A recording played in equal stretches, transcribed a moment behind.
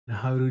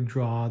how to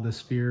draw the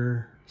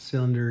sphere,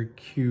 cylinder,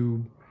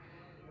 cube,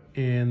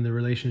 and the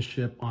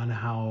relationship on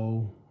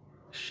how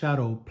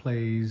shadow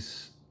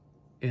plays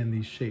in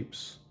these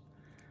shapes.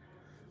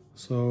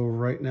 So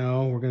right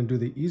now we're going to do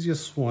the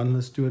easiest one.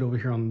 Let's do it over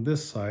here on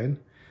this side.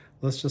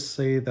 Let's just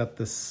say that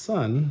the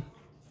sun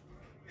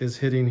is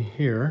hitting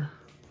here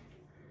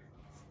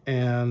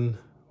and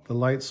the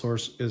light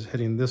source is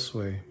hitting this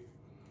way.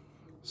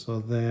 So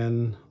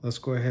then let's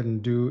go ahead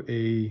and do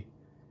a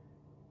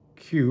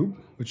cube,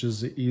 which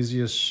is the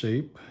easiest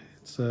shape.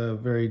 It's a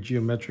very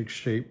geometric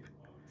shape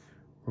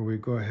where we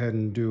go ahead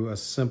and do a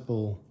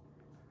simple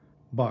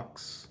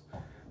box.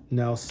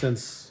 Now,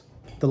 since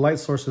the light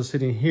source is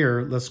hitting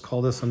here, let's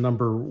call this a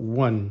number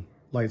 1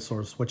 light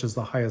source, which is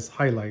the highest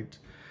highlight.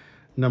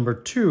 Number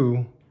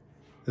 2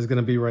 is going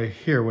to be right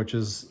here, which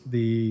is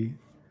the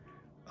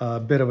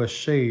bit of a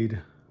shade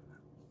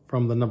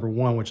from the number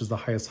 1, which is the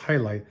highest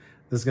highlight.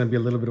 This is going to be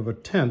a little bit of a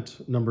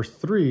tint. Number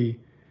 3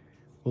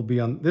 will be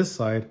on this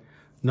side.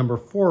 Number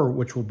 4,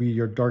 which will be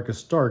your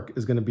darkest dark,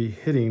 is going to be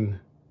hitting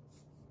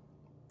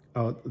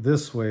out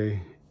this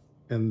way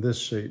in this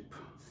shape.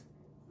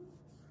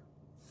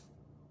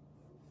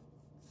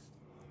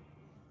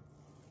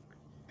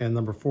 And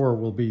number 4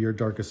 will be your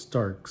darkest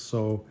dark.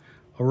 So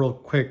a real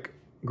quick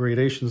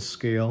gradation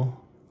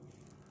scale.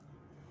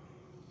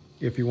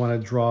 If you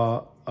want to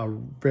draw a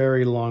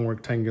very long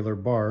rectangular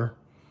bar,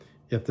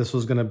 if this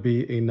was going to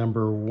be a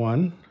number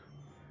 1,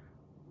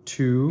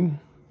 2,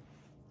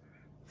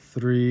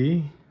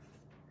 3,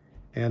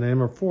 and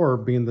number 4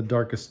 being the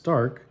darkest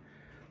dark,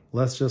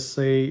 let's just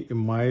say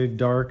my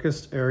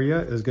darkest area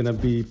is going to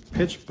be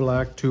pitch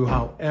black to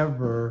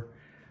however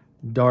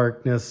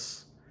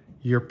darkness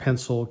your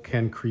pencil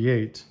can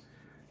create.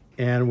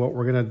 And what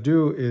we're going to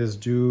do is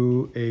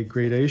do a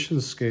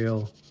gradation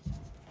scale,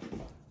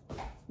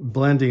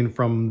 blending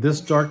from this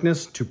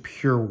darkness to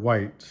pure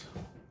white.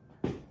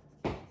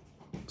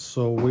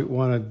 So what we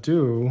want to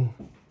do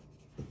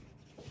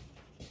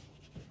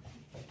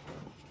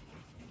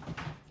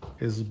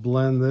is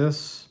blend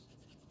this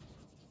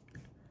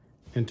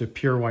into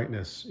pure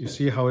whiteness. You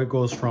see how it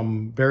goes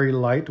from very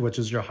light, which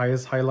is your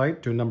highest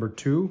highlight, to number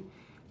 2,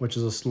 which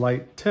is a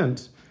slight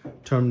tint,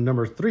 to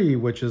number 3,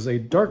 which is a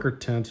darker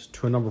tint,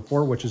 to a number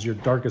 4, which is your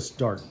darkest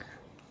dark.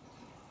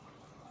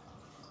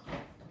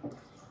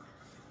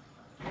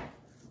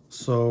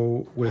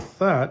 So with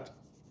that,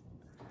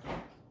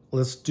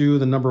 let's do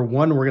the number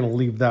 1. We're going to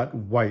leave that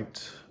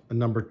white. And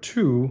number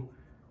 2,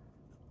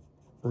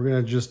 we're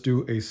going to just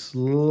do a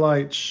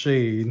slight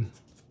shade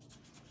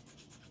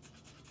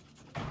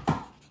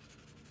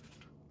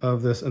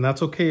of this. And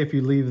that's okay if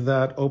you leave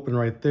that open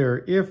right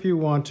there. If you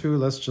want to,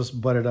 let's just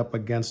butt it up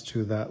against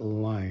to that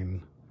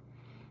line.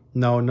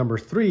 Now, number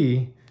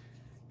 3,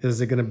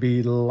 is it going to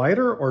be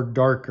lighter or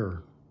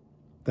darker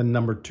than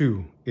number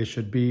 2? It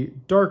should be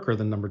darker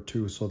than number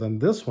 2. So then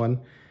this one,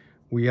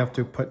 we have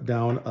to put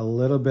down a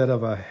little bit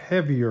of a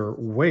heavier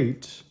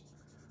weight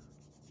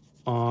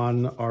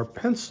on our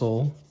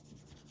pencil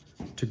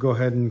to go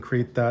ahead and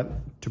create that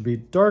to be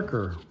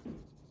darker.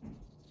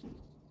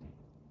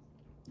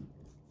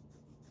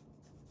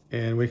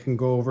 And we can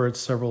go over it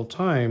several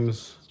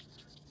times,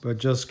 but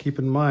just keep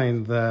in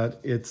mind that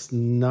it's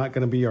not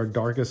going to be our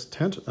darkest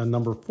tint.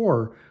 Number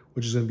 4,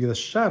 which is going to be the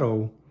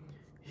shadow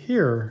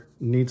here,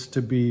 needs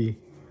to be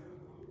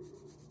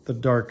the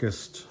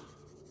darkest.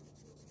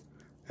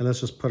 And let's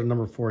just put a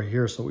number 4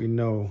 here so we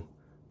know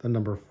the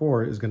number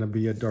 4 is going to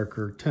be a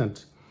darker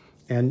tint.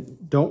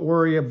 And don't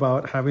worry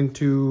about having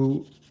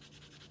to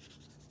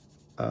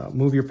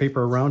move your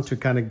paper around to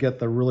kind of get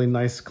the really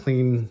nice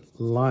clean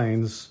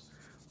lines.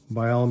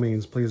 By all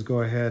means, please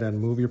go ahead and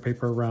move your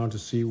paper around to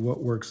see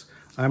what works.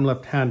 I'm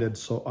left-handed,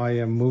 so I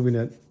am moving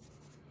it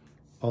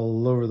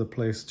all over the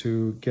place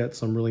to get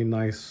some really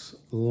nice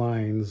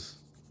lines.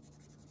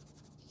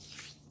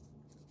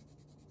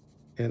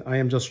 And I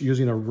am just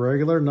using a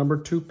regular number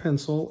 2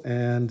 pencil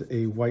and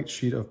a white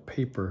sheet of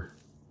paper.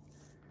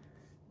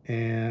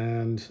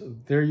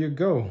 And there you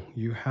go.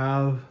 You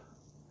have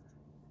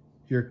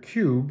your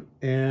cube.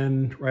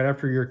 And right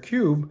after your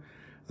cube,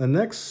 the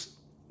next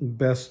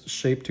best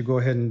shape to go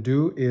ahead and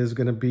do is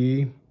going to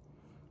be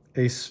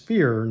a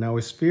sphere. Now,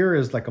 a sphere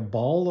is like a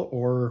ball,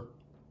 or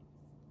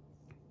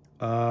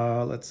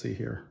let's see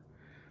here.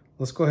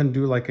 Let's go ahead and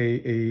do like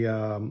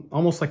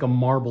almost like a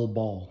marble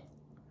ball,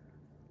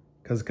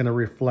 because it's going to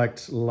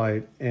reflect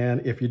light.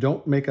 And if you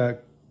don't make a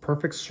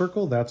perfect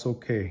circle, that's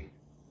okay.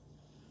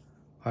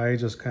 I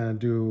just kind of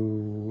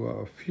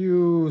do a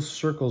few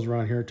circles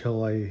around here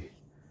till I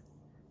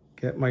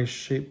get my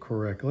shape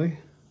correctly.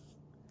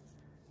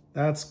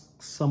 That's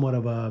somewhat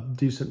of a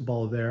decent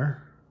ball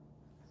there.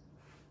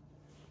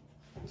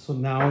 So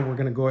now we're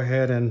going to go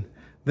ahead and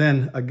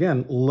then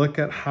again look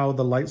at how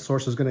the light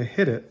source is going to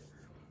hit it.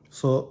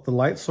 So the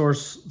light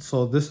source,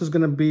 so this is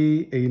going to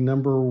be a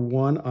number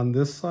 1 on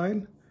this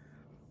side.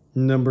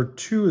 Number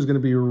 2 is going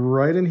to be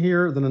right in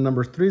here. Then a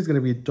number 3 is going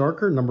to be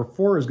darker. Number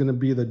 4 is going to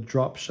be the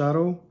drop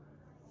shadow.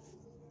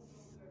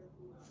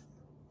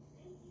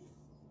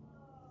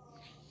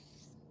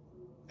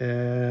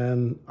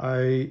 And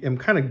I am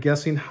kind of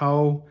guessing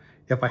how,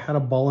 if I had a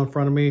ball in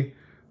front of me,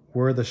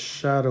 where the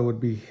shadow would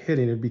be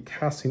hitting. It'd be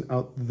casting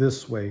out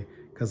this way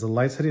because the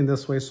light's hitting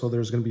this way, so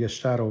there's going to be a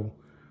shadow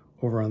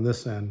over on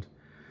this end.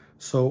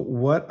 So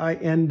what I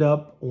end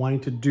up wanting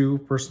to do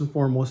first and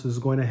foremost is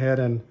going ahead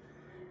and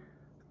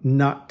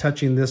not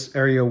touching this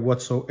area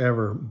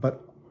whatsoever.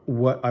 But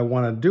what I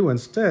want to do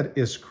instead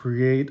is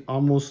create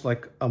almost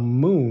like a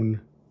moon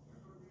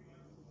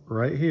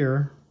right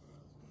here.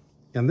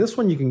 And this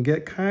one you can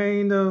get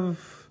kind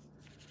of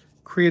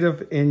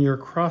creative in your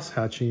cross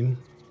hatching.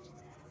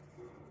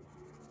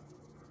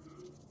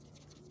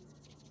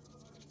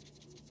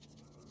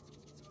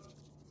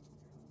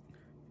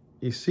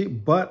 You see,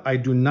 but I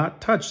do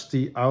not touch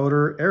the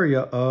outer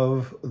area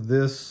of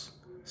this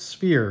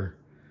sphere.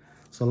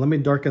 So let me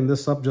darken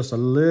this up just a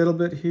little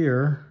bit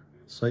here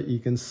so you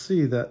can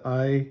see that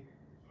I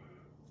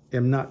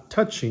am not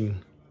touching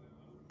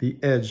the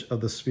edge of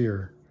the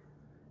sphere.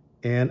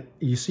 And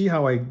you see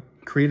how I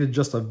created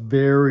just a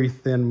very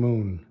thin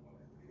moon.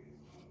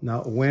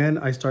 Now, when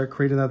I start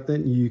creating that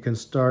thin, you can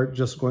start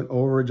just going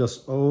over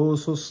just oh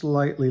so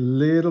slightly,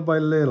 little by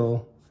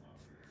little,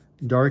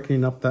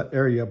 darkening up that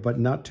area, but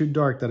not too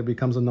dark that it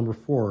becomes a number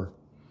 4.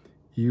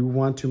 You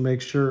want to make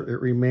sure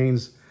it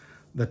remains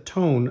the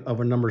tone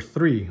of a number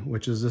 3,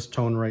 which is this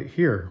tone right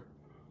here.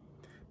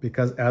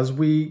 Because as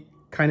we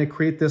kind of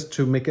create this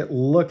to make it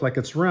look like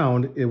it's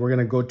round, we're going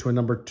to go to a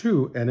number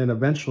 2 and then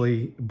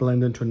eventually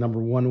blend into a number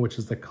 1, which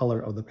is the color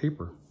of the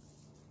paper.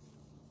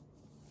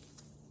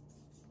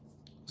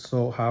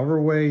 So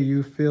however way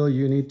you feel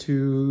you need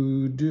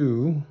to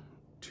do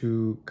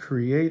to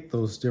create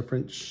those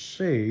different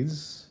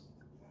shades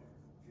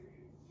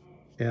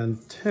and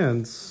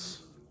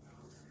tints,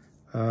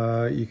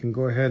 you can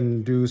go ahead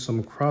and do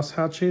some cross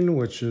hatching,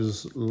 which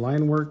is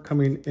line work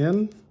coming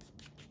in.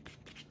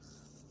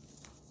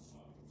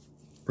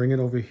 Bring it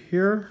over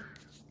here.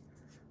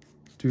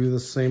 Do the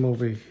same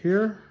over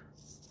here.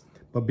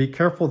 But be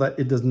careful that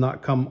it does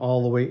not come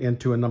all the way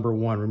into a number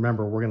 1.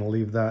 Remember, we're going to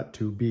leave that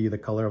to be the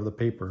color of the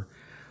paper.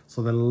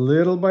 So then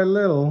little by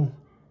little,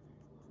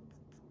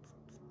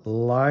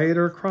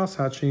 lighter cross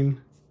hatching.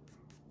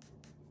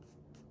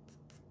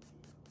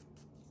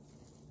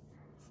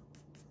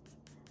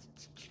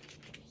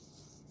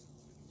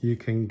 You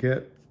can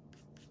get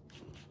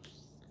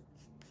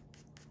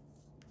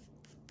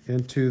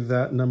into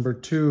that number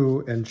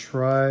 2 and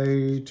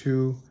try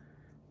to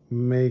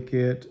make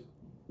it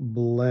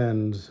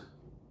blend.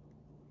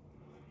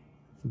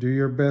 Do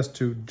your best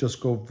to just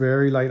go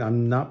very light.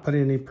 I'm not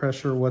putting any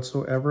pressure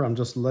whatsoever. I'm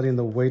just letting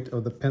the weight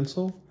of the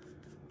pencil.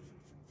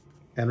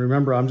 And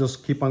remember, I'm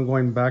just keep on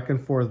going back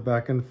and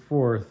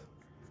forth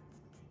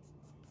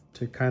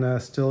to kind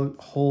of still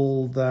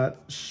hold that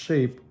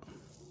shape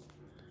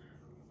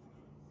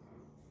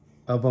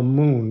of a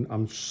moon.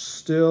 I'm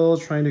still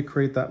trying to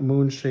create that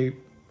moon shape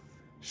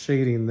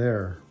shading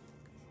there.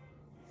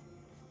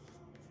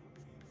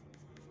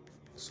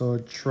 So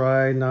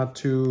try not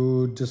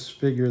to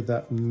disfigure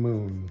that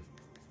moon.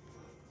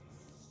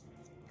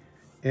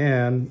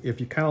 And if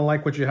you kind of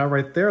like what you have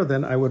right there,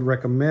 then I would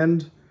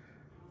recommend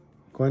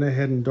going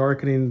ahead and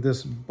darkening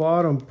this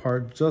bottom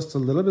part just a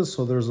little bit,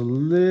 so there's a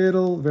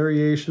little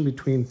variation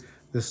between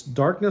this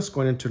darkness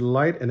going into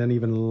light and then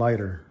even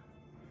lighter.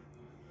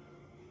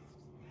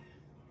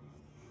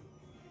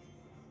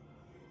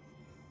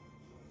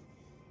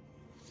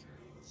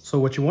 So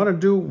what you want to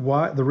do,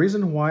 the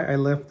reason why I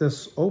left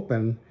this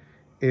open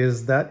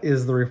is that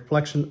is the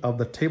reflection of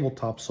the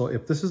tabletop. So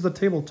if this is the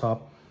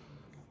tabletop,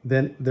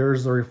 then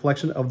there's the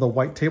reflection of the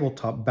white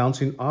tabletop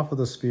bouncing off of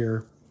the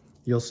sphere.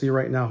 You'll see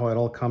right now how it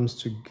all comes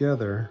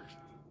together,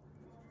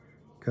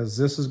 because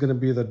this is going to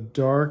be the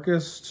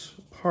darkest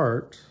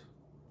part,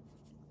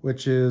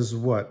 which is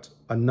what?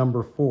 A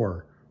number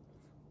 4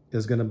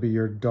 is going to be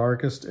your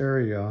darkest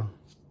area.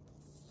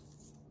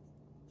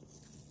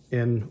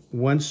 And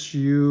once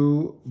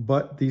you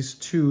butt these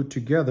two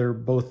together,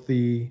 both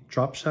the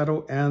drop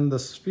shadow and the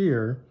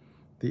sphere,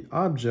 the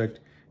object,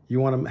 you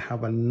want to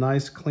have a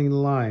nice clean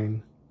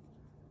line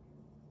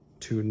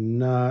to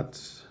not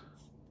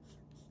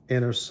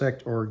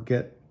intersect or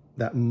get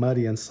that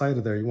muddy inside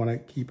of there. You want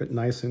to keep it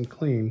nice and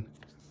clean.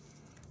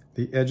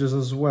 The edges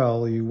as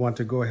well, you want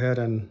to go ahead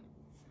and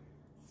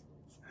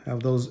have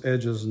those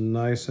edges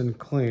nice and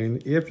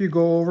clean. If you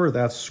go over,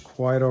 that's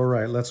quite all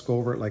right. Let's go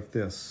over it like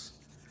this,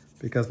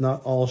 because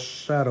not all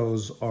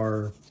shadows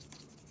are,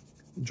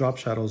 drop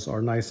shadows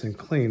are nice and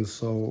clean.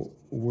 So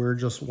we're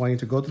just wanting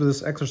to go through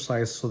this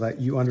exercise so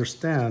that you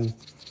understand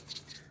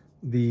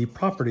the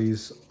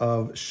properties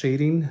of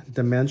shading,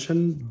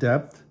 dimension,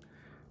 depth,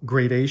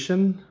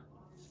 gradation,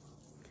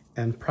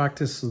 and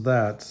practice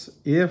that.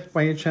 If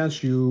by any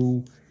chance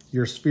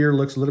your sphere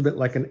looks a little bit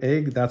like an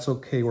egg, that's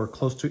okay. We're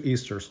close to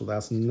Easter, so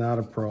that's not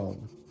a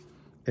problem.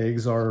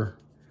 Eggs are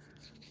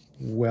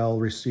well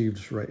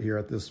received right here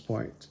at this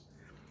point.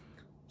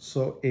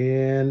 So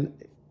in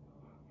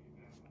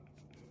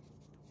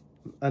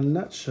a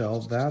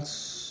nutshell,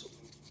 that's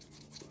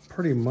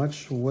pretty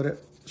much what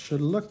it should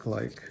look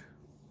like.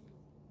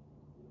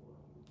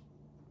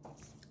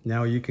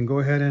 Now you can go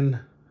ahead and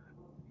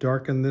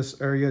darken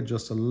this area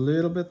just a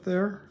little bit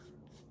there.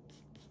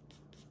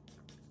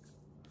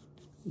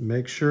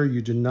 Make sure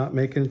you do not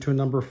make it into a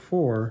number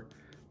 4,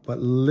 but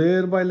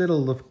little by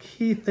little, the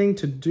key thing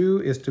to do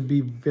is to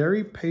be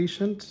very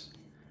patient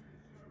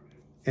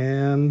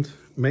and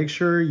make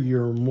sure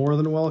you're more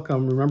than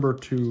welcome. Remember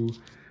to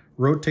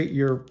rotate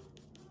your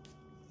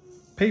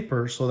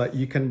paper so that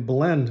you can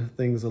blend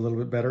things a little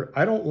bit better.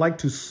 I don't like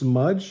to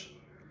smudge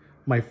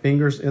my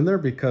fingers in there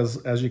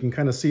because, as you can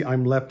kind of see,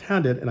 I'm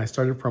left-handed and I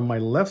started from my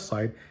left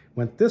side,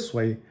 went this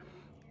way,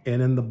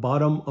 and then the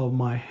bottom of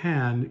my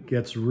hand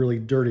gets really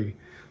dirty.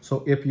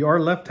 So if you are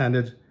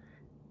left-handed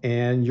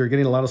and you're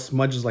getting a lot of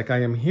smudges like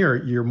I am here,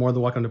 you're more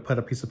than welcome to put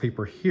a piece of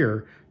paper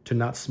here to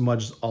not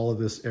smudge all of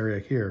this area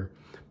here.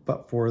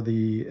 But for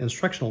the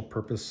instructional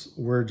purpose,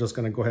 we're just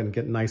going to go ahead and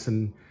get nice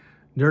and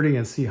dirty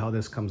and see how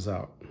this comes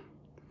out.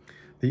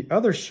 The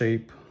other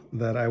shape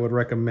that I would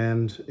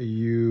recommend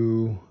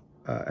you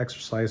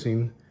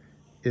exercising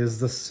is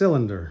the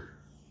cylinder.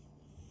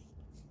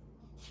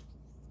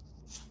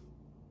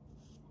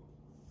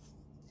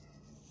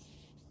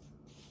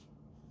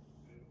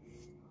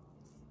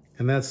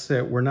 And that's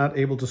it. We're not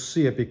able to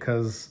see it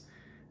because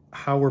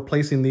how we're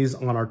placing these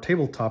on our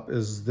tabletop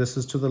is this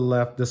is to the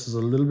left, this is a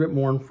little bit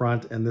more in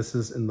front, and this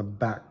is in the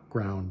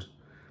background.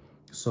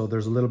 So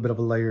there's a little bit of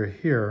a layer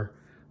here.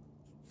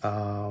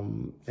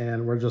 And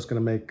we're just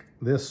going to make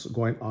this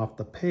going off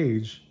the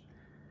page.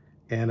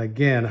 And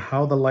again,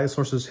 how the light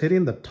source is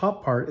hitting, the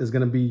top part is going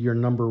to be your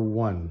number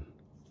 1.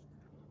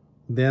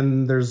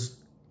 Then there's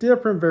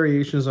different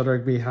variations that are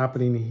going to be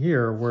happening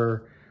here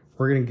where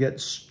we're going to get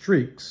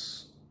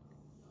streaks.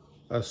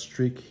 A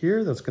streak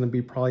here, that's going to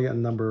be probably a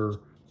number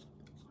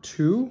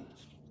 2.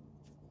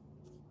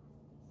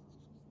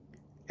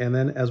 And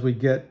then as we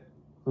get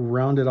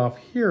rounded off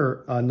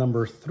here,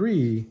 number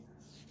 3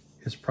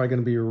 is probably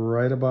going to be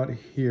right about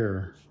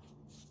here.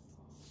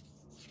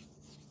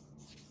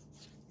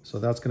 So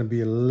that's going to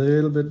be a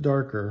little bit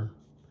darker.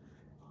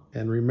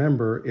 And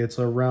remember, it's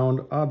a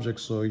round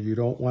object, so you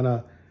don't want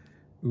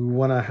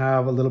to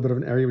have a little bit of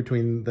an area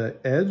between the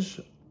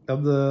edge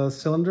of the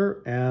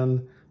cylinder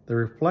and the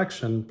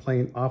reflection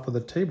playing off of the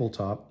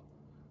tabletop.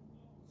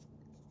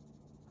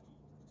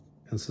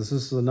 And since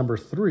this is a number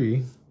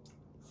 3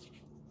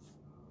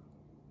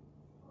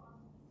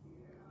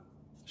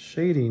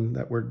 shading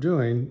that we're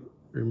doing,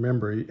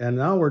 remember, and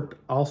now we're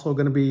also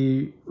going to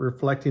be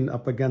reflecting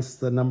up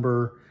against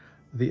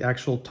the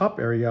actual top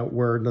area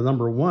where the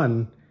number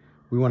 1,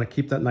 we want to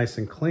keep that nice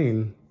and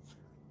clean.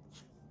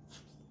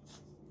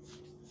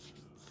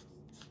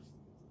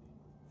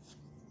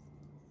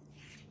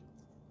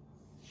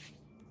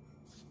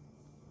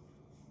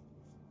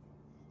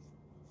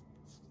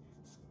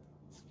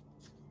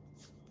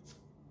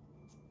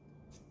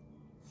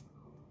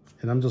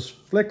 And I'm just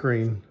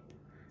flickering.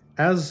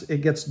 As it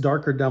gets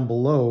darker down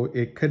below,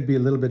 it could be a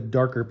little bit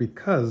darker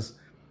because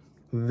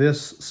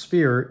this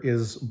sphere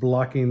is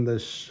blocking the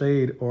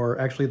shade, or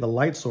actually the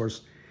light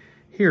source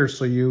here.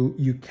 So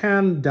you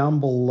can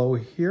down below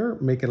here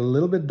make it a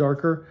little bit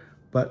darker,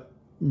 but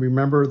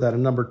remember that a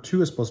number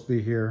 2 is supposed to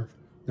be here.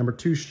 Number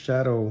 2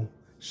 shadow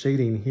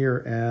shading here,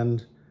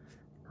 and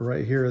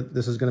right here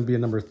this is going to be a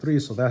number 3,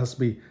 so that has to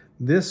be,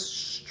 this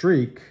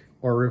streak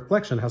or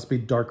reflection has to be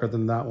darker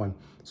than that one.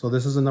 So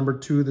this is a number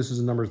 2, this is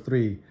a number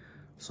 3.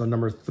 So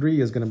number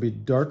 3 is going to be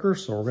darker,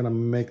 so we're going to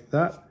make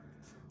that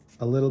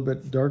a little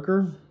bit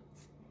darker.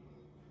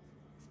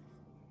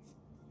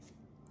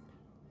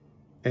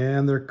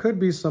 And there could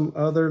be some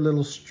other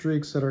little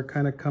streaks that are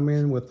kind of coming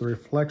in with the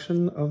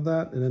reflection of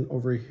that. And then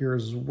over here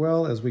as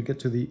well, as we get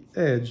to the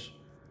edge,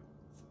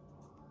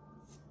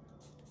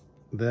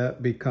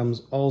 that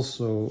becomes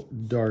also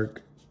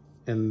dark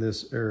in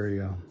this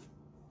area.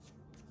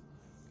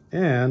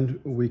 And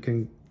we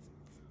can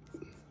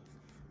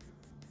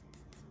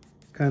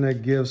kind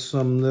of give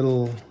some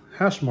little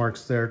hash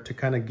marks there to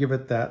kind of give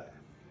it that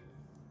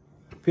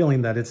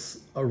feeling that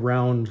it's a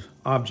round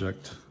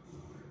object.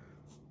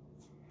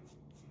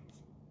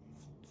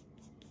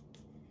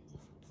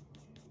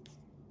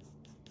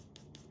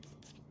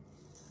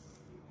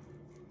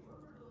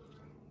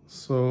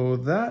 So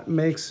that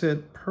makes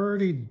it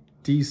pretty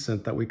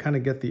decent that we kind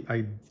of get the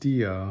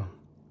idea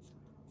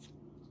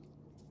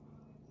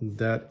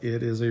that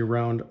it is a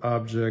round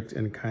object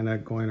and kind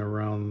of going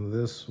around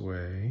this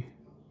way.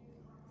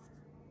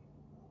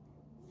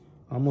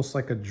 Almost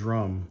like a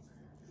drum.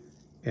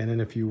 And then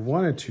if you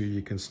wanted to,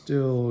 you can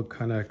still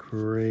kind of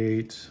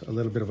create a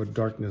little bit of a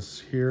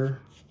darkness here.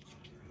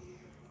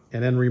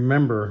 And then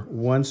remember,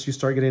 once you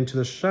start getting into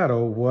the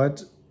shadow,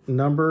 what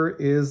number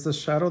is the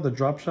shadow, the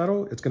drop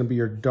shadow? It's going to be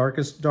your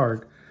darkest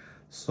dark.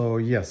 So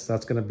yes,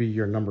 that's going to be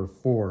your number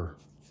 4.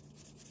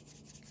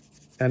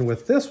 And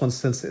with this one,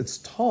 since it's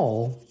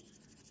tall,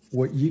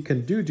 what you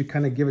can do to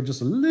kind of give it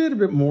just a little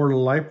bit more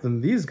life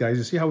than these guys,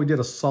 you see how we did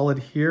a solid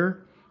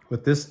here?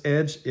 With this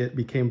edge, it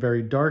became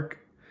very dark.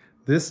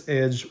 This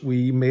edge,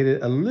 we made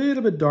it a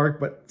little bit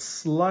dark, but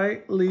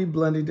slightly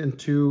blended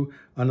into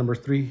a number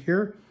 3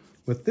 here.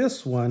 With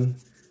this one,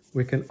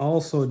 we can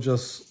also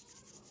just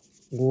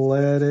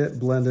let it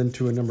blend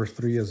into a number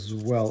 3 as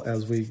well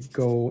as we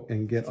go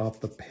and get off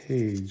the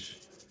page.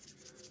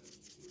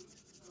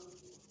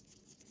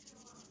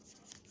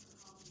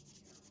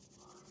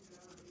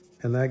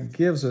 And that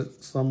gives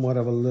it somewhat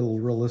of a little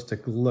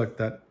realistic look,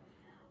 that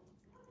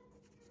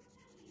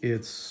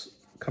it's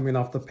coming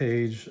off the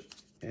page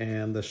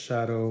and the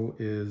shadow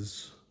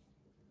is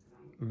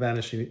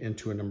vanishing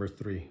into a number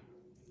 3.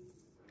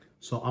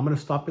 So I'm going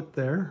to stop it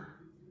there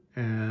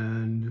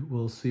and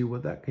we'll see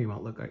what that came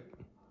out look like.